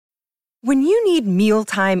When you need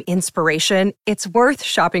mealtime inspiration, it's worth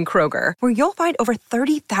shopping Kroger, where you'll find over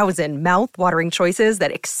 30,000 mouth-watering choices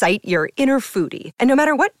that excite your inner foodie. And no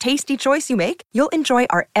matter what tasty choice you make, you'll enjoy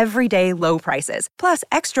our everyday low prices, plus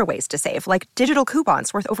extra ways to save, like digital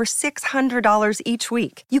coupons worth over $600 each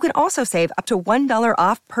week. You can also save up to $1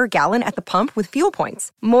 off per gallon at the pump with fuel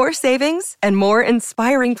points. More savings and more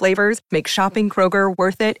inspiring flavors make shopping Kroger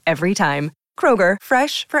worth it every time. Kroger,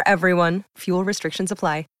 fresh for everyone. Fuel restrictions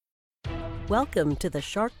apply. Welcome to the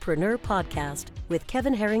Sharkpreneur Podcast with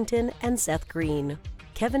Kevin Harrington and Seth Green.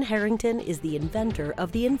 Kevin Harrington is the inventor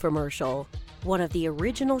of the infomercial, one of the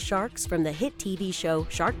original sharks from the hit TV show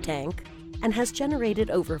Shark Tank, and has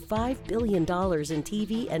generated over $5 billion in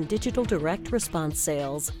TV and digital direct response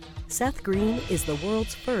sales. Seth Green is the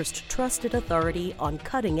world's first trusted authority on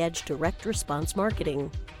cutting-edge direct response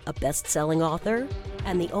marketing, a best-selling author,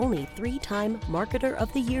 and the only 3-time Marketer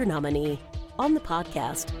of the Year nominee. On the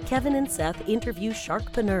podcast, Kevin and Seth interview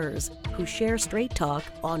sharkpreneurs who share straight talk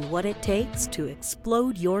on what it takes to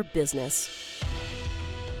explode your business.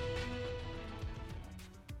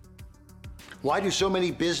 Why do so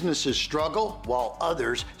many businesses struggle while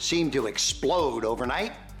others seem to explode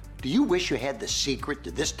overnight? Do you wish you had the secret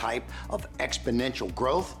to this type of exponential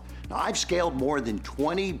growth? Now, I've scaled more than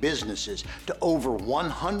 20 businesses to over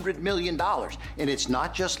 $100 million, and it's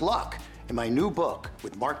not just luck. In my new book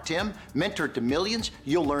with Mark Timm, Mentor to Millions,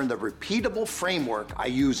 you'll learn the repeatable framework I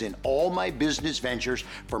use in all my business ventures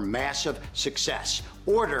for massive success.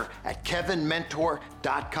 Order at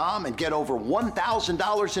kevinmentor.com and get over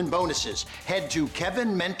 $1,000 in bonuses. Head to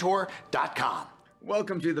kevinmentor.com.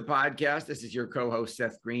 Welcome to the podcast. This is your co-host,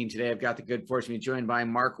 Seth Green. Today, I've got the good fortune to be joined by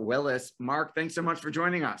Mark Willis. Mark, thanks so much for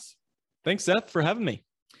joining us. Thanks, Seth, for having me.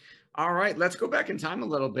 All right, let's go back in time a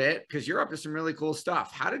little bit because you're up to some really cool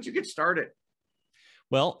stuff. How did you get started?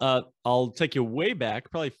 Well, I'll take you way back,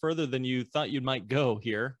 probably further than you thought you might go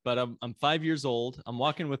here, but I'm 5 years old. I'm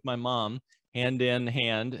walking with my mom, hand in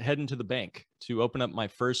hand, heading to the bank to open up my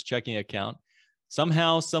first checking account.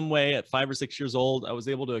 Somehow, some way, at 5 or 6 years old, I was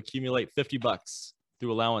able to accumulate $50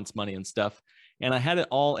 through allowance money and stuff. And I had it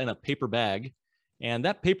all in a paper bag. And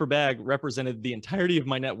that paper bag represented the entirety of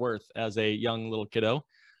my net worth as a young little kiddo.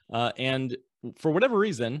 And for whatever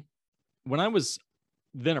reason, when I was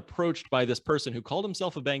then approached by this person who called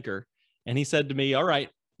himself a banker, and he said to me, "All right,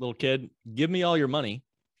 little kid, give me all your money,"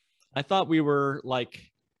 I thought we were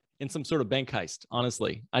like in some sort of bank heist,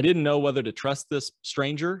 honestly. I didn't know whether to trust this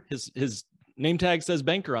stranger. His name tag says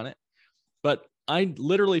banker on it, but I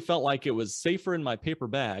literally felt like it was safer in my paper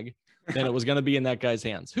bag than it was going to be in that guy's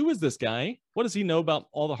hands. Who is this guy? What does he know about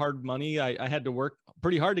all the hard money? I had to work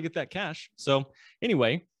pretty hard to get that cash. So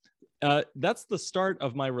anyway, that's the start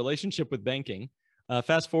of my relationship with banking.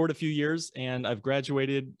 Fast forward a few years and I've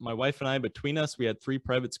graduated. My wife and I, between us, we had 3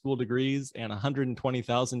 private school degrees and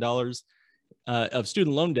 $120,000 of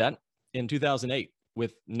student loan debt in 2008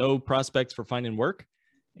 with no prospects for finding work.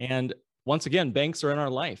 And once again, banks are in our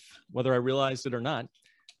life, whether I realized it or not.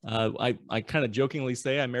 I kind of jokingly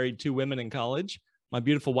say I married 2 women in college, my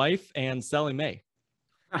beautiful wife and Sally Mae.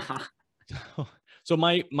 So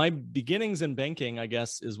my beginnings in banking, I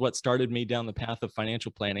guess, is what started me down the path of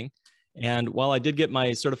financial planning. And while I did get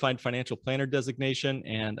my certified financial planner designation,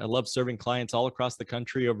 and I love serving clients all across the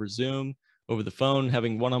country over Zoom, over the phone,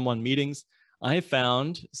 having one-on-one meetings, I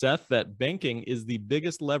found, Seth, that banking is the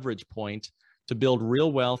biggest leverage point to build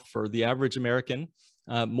real wealth for the average American,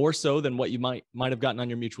 more so than what you might have gotten on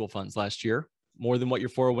your mutual funds last year, more than what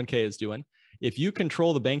your 401k is doing. If you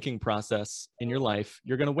control the banking process in your life,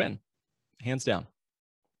 you're going to win, hands down.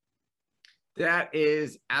 That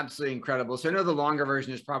is absolutely incredible. So I know the longer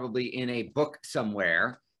version is probably in a book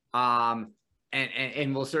somewhere, and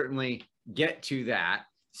we'll certainly get to that.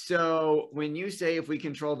 So when you say if we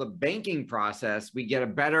control the banking process, we get a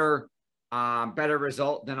better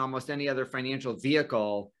result than almost any other financial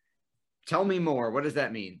vehicle. Tell me more. What does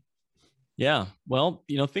that mean? Yeah, well,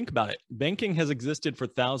 think about it. Banking has existed for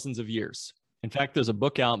thousands of years. In fact, there's a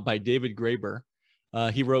book out by David Graeber.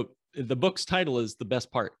 He wrote, the book's title is the best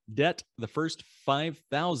part, Debt, the First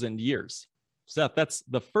 5,000 Years. Seth, that's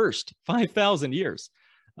the first 5,000 years.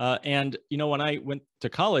 And when I went to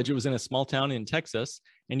college, it was in a small town in Texas,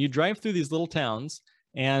 and you drive through these little towns,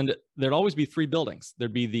 and there'd always be 3 buildings.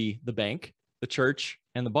 There'd be the bank, the church,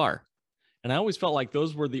 and the bar. And I always felt like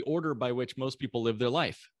those were the order by which most people live their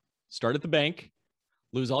life. Start at the bank,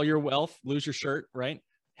 lose all your wealth, lose your shirt, right?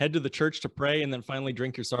 Head to the church to pray, and then finally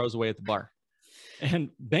drink your sorrows away at the bar.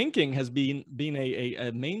 And banking has been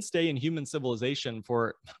a mainstay in human civilization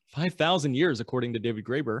for 5,000 years, according to David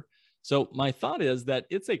Graeber. So my thought is that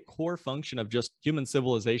it's a core function of just human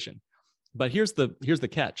civilization. But here's the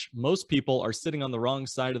catch. Most people are sitting on the wrong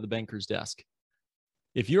side of the banker's desk.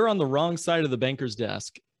 If you're on the wrong side of the banker's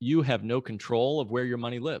desk, you have no control of where your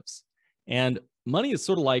money lives. And money is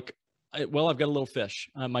sort of like, well, I've got a little fish.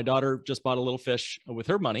 My daughter just bought a little fish with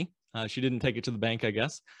her money. She didn't take it to the bank, I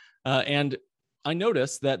guess. And I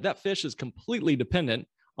noticed that that fish is completely dependent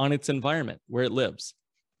on its environment, where it lives.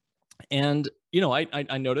 And,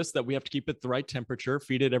 I noticed that we have to keep it the right temperature,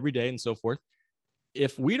 feed it every day and so forth.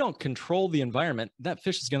 If we don't control the environment, that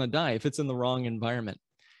fish is going to die if it's in the wrong environment.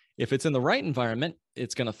 If it's in the right environment,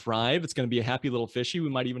 it's going to thrive. It's going to be a happy little fishy. We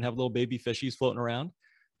might even have little baby fishies floating around.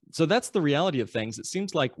 So that's the reality of things. It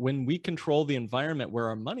seems like when we control the environment where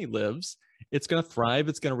our money lives, it's going to thrive,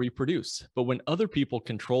 it's going to reproduce. But when other people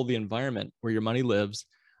control the environment where your money lives,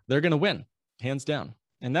 they're going to win, hands down.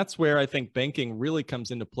 And that's where I think banking really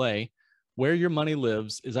comes into play. Where your money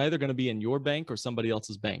lives is either going to be in your bank or somebody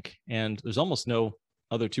else's bank. And there's almost no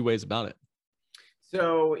other two ways about it.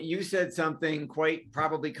 So you said something quite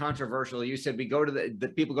probably controversial. You said we go to the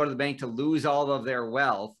people go to the bank to lose all of their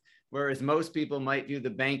wealth, whereas most people might view the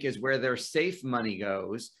bank as where their safe money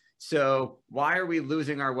goes. So why are we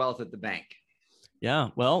losing our wealth at the bank? Yeah,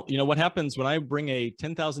 well, what happens when I bring a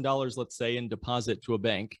 $10,000, let's say, in deposit to a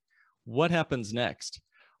bank? What happens next?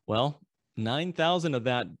 Well, 9,000 of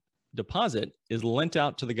that deposit is lent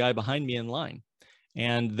out to the guy behind me in line.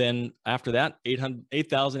 And then after that,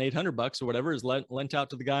 $8,800 or whatever is lent out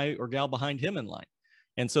to the guy or gal behind him in line.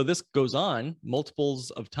 And so this goes on multiples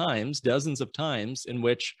of times, dozens of times, in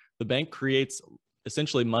which the bank creates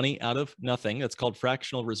essentially money out of nothing. That's called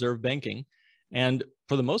fractional reserve banking. And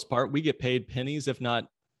for the most part, we get paid pennies, if not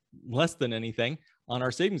less than anything, on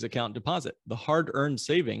our savings account deposit. The hard-earned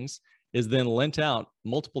savings is then lent out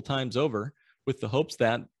multiple times over with the hopes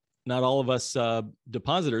that not all of us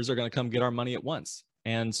depositors are going to come get our money at once.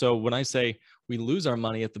 And so when I say we lose our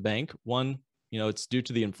money at the bank, one, it's due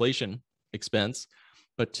to the inflation expense,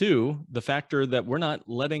 but two, the factor that we're not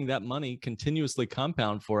letting that money continuously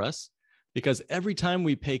compound for us, because every time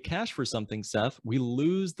we pay cash for something, Seth, we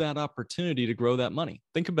lose that opportunity to grow that money.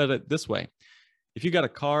 Think about it this way. If you got a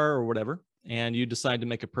car or whatever, and you decide to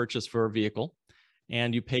make a purchase for a vehicle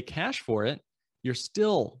and you pay cash for it, you're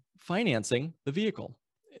still financing the vehicle.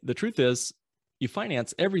 The truth is, you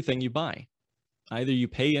finance everything you buy. Either you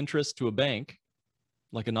pay interest to a bank,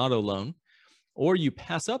 like an auto loan, or you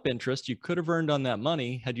pass up interest you could have earned on that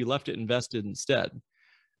money had you left it invested instead.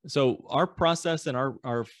 So our process and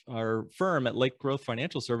our firm at Lake Growth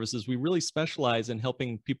Financial Services, we really specialize in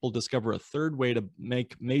helping people discover a third way to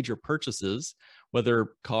make major purchases,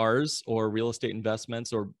 whether cars or real estate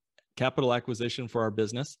investments or capital acquisition for our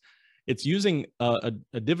business. It's using a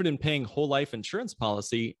dividend-paying whole life insurance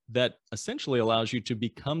policy that essentially allows you to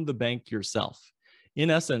become the bank yourself. In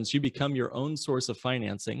essence, you become your own source of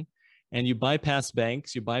financing, and you bypass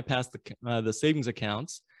banks, you bypass the savings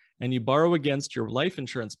accounts, and you borrow against your life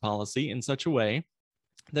insurance policy in such a way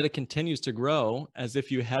that it continues to grow as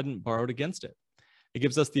if you hadn't borrowed against it. It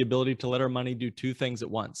gives us the ability to let our money do two things at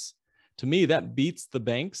once. To me, that beats the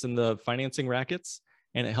banks and the financing rackets,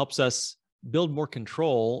 and it helps us build more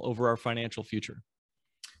control over our financial future.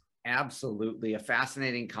 Absolutely. A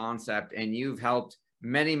fascinating concept. And you've helped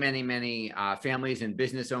many, many, many families and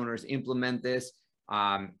business owners implement this,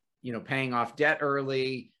 paying off debt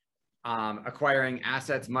early, acquiring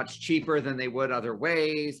assets much cheaper than they would other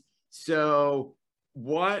ways. So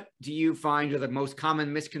what do you find are the most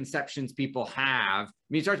common misconceptions people have? I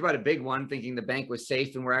mean, you talked about a big one, thinking the bank was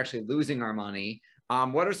safe and we're actually losing our money.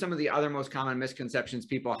 What are some of the other most common misconceptions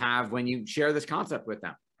people have when you share this concept with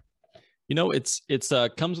them? It's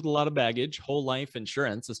comes with a lot of baggage, whole life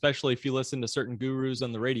insurance, especially if you listen to certain gurus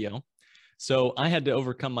on the radio. So I had to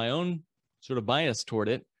overcome my own sort of bias toward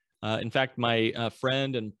it. In fact, my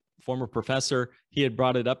friend and former professor, he had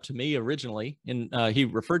brought it up to me originally, and he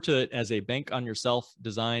referred to it as a bank on yourself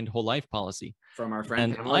designed whole life policy. From our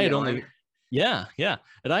friend. And I had only, yeah.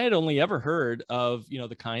 And I had only ever heard of,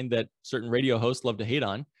 the kind that certain radio hosts love to hate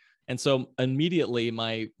on. And so immediately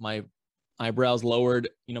my eyebrows lowered,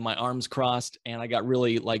 my arms crossed, and I got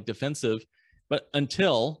really defensive. But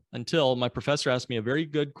until my professor asked me a very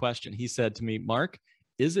good question. He said to me, Mark,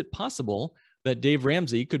 is it possible that Dave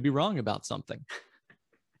Ramsey could be wrong about something?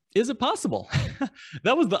 Is it possible?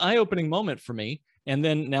 That was the eye-opening moment for me. And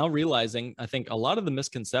then now realizing, I think a lot of the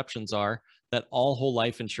misconceptions are that all whole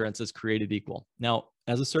life insurance is created equal. Now,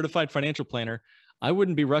 as a certified financial planner, I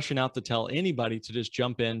wouldn't be rushing out to tell anybody to just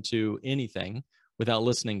jump into anything without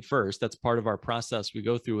listening first. That's part of our process we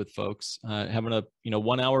go through with folks, having a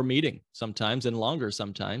 1 hour meeting sometimes and longer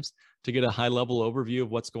sometimes to get a high level overview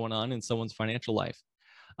of what's going on in someone's financial life.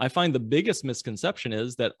 I find the biggest misconception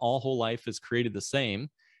is that all whole life is created the same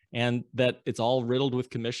and that it's all riddled with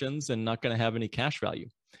commissions and not going to have any cash value.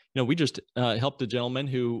 We just helped a gentleman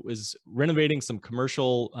who was renovating some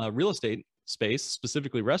commercial real estate space,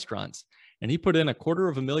 specifically restaurants, and he put in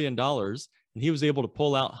 $250,000, and he was able to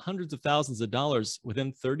pull out hundreds of thousands of dollars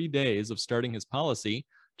within 30 days of starting his policy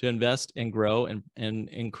to invest and grow and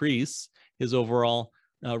increase his overall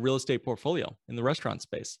real estate portfolio in the restaurant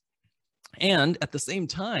space. And at the same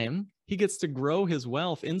time, he gets to grow his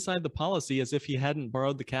wealth inside the policy as if he hadn't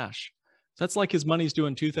borrowed the cash. So that's like his money's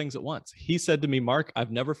doing two things at once. He said to me, Mark,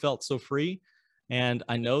 I've never felt so free. And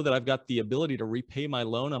I know that I've got the ability to repay my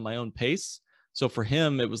loan on my own pace. So for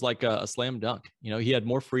him, it was like a slam dunk. He had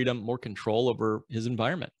more freedom, more control over his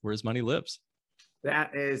environment where his money lives.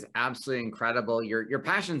 That is absolutely incredible. Your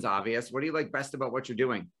passion's obvious. What do you like best about what you're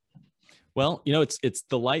doing? Well, it's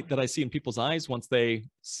the light that I see in people's eyes once they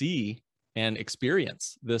see and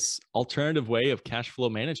experience this alternative way of cash flow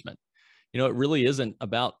management. It really isn't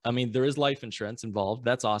about, there is life insurance involved.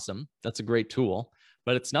 That's awesome. That's a great tool,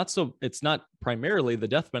 but it's not primarily the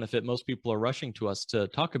death benefit most people are rushing to us to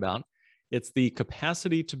talk about. It's the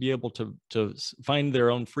capacity to be able to find their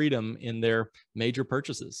own freedom in their major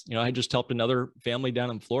purchases. I just helped another family down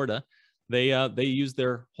in Florida. They used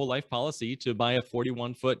their whole life policy to buy a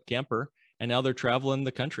 41-foot camper, and now they're traveling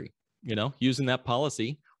the country, using that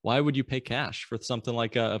policy. Why would you pay cash for something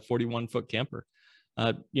like a 41-foot camper?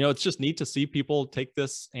 It's just neat to see people take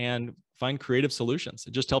this and find creative solutions.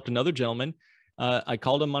 It just helped another gentleman. I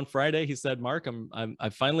called him on Friday. He said, Mark, I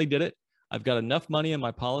finally did it. I've got enough money in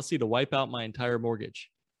my policy to wipe out my entire mortgage.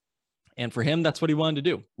 And for him, that's what he wanted to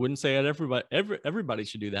do. Wouldn't say that everybody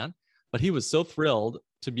should do that, but he was so thrilled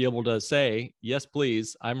to be able to say, yes,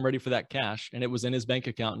 please, I'm ready for that cash. And it was in his bank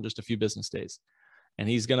account in just a few business days. And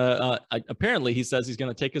he's going to, apparently he says he's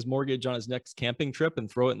going to take his mortgage on his next camping trip and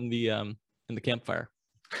throw it in the campfire.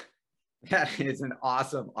 That is an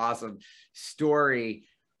awesome, awesome story.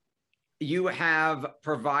 You have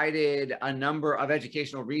provided a number of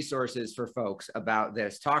educational resources for folks about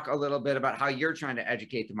this. Talk a little bit about how you're trying to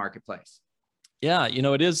educate the marketplace. Yeah,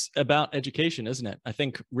 it is about education, isn't it? I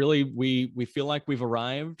think really we feel like we've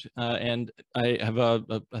arrived, and I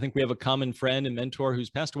think we have a common friend and mentor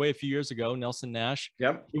who's passed away a few years ago, Nelson Nash.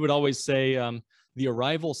 Yep. He would always say the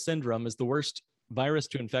arrival syndrome is the worst virus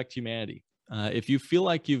to infect humanity. If you feel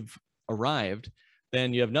like you've arrived,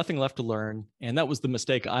 then you have nothing left to learn. And that was the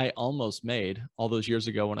mistake I almost made all those years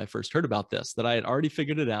ago when I first heard about this, that I had already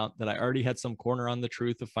figured it out, that I already had some corner on the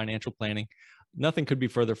truth of financial planning. Nothing could be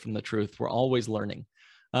further from the truth. We're always learning.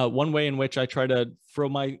 One way in which I try to throw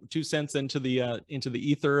my 2 cents into the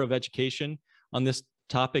ether of education on this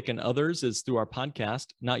topic and others is through our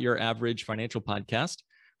podcast, Not Your Average Financial Podcast.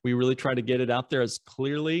 We really try to get it out there as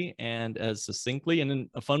clearly and as succinctly and in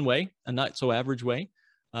a fun way, a not so average way,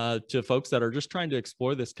 to folks that are just trying to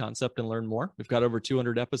explore this concept and learn more. We've got over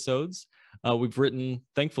 200 episodes. We've written,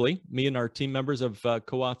 thankfully, me and our team members have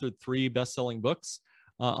co-authored 3 best-selling books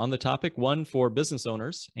on the topic, one for business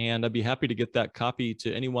owners, and I'd be happy to get that copy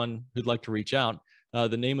to anyone who'd like to reach out.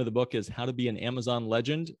 The name of the book is How to Be an Amazon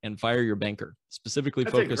Legend and Fire Your Banker, specifically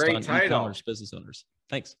focused on e-commerce business owners.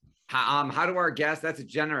 Thanks. How do our guests, that's a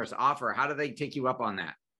generous offer, how do they take you up on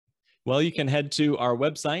that? Well, you can head to our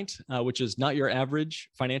website, which is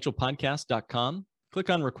notyouraverageFinancialPodcast.com. Click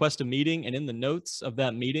on request a meeting, and in the notes of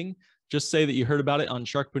that meeting, just say that you heard about it on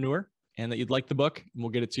Sharkpreneur and that you'd like the book, and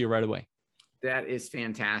we'll get it to you right away. That is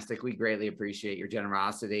fantastic. We greatly appreciate your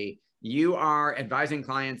generosity. You are advising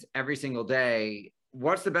clients every single day.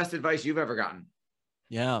 What's the best advice you've ever gotten?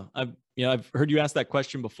 Yeah, I've heard you ask that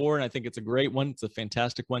question before, and I think it's a great one. It's a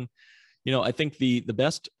fantastic one. I think the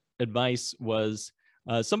best advice was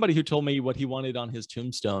somebody who told me what he wanted on his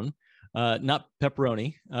tombstone, not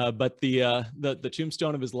pepperoni, but the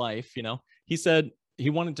tombstone of his life. He said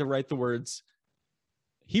he wanted to write the words,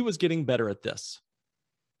 "He was getting better at this."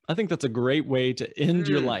 I think that's a great way to end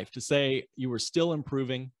your life, to say you were still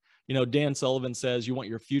improving. Dan Sullivan says you want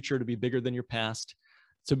your future to be bigger than your past.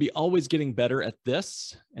 So be always getting better at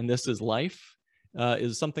this, and this is life,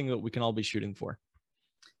 is something that we can all be shooting for.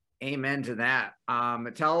 Amen to that.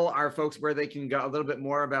 Tell our folks where they can go, a little bit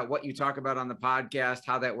more about what you talk about on the podcast,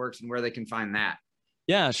 how that works, and where they can find that.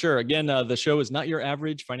 Yeah, sure. Again, the show is Not Your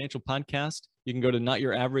Average Financial Podcast. You can go to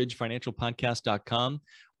notyouraverageFinancialPodcast.com.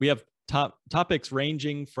 We have topics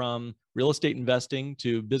ranging from real estate investing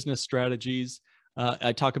to business strategies.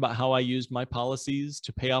 I talk about how I used my policies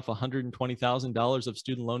to pay off $120,000 of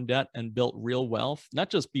student loan debt and built real wealth, not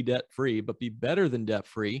just be debt-free, but be better than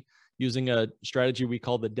debt-free, using a strategy we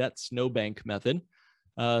call the debt snowbank method.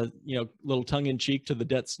 Little tongue in cheek to the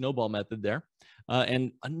debt snowball method there.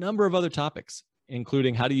 and a number of other topics,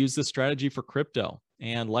 including how to use this strategy for crypto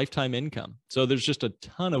and lifetime income. So there's just a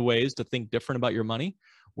ton of ways to think different about your money.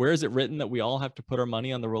 Where is it written that we all have to put our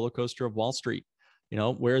money on the roller coaster of Wall Street?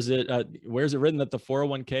 Where is it written that the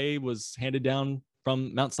 401k was handed down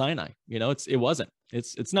from Mount Sinai? It wasn't.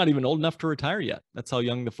 It's not even old enough to retire yet. That's how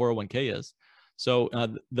young the 401k is. So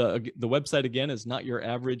the website again is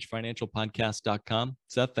notyouraverageFinancialPodcast.com.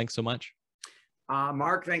 Seth, thanks so much.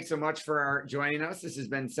 Mark, thanks so much for joining us. This has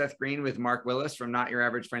been Seth Green with Mark Willis from Not Your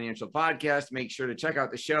Average Financial Podcast. Make sure to check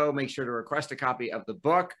out the show. Make sure to request a copy of the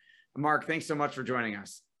book. Mark, thanks so much for joining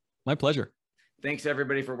us. My pleasure. Thanks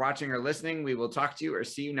everybody for watching or listening. We will talk to you or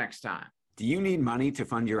see you next time. Do you need money to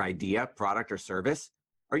fund your idea, product, or service?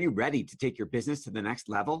 Are you ready to take your business to the next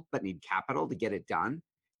level, but need capital to get it done?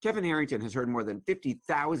 Kevin Harrington has heard more than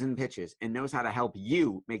 50,000 pitches and knows how to help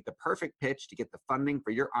you make the perfect pitch to get the funding for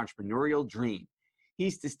your entrepreneurial dream.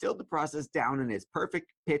 He's distilled the process down in his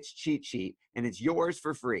perfect pitch cheat sheet, and it's yours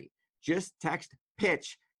for free. Just text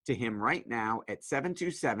PITCH to him right now at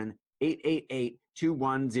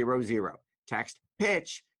 727-888-2100. Text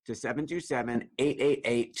PITCH to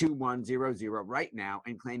 727-888-2100 right now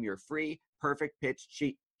and claim your free perfect pitch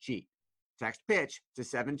cheat sheet. Text PITCH to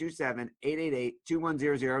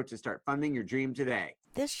 727-888-2100 to start funding your dream today.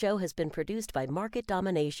 This show has been produced by Market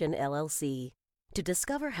Domination, LLC. To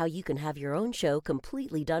discover how you can have your own show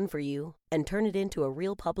completely done for you and turn it into a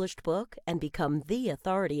real published book and become the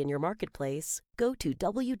authority in your marketplace, go to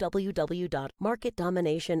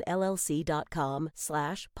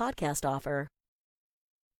www.marketdominationllc.com/podcast offer.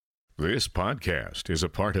 This podcast is a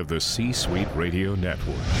part of the C-Suite Radio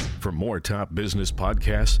Network. For more top business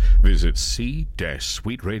podcasts, visit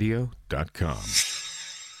c-suiteradio.com.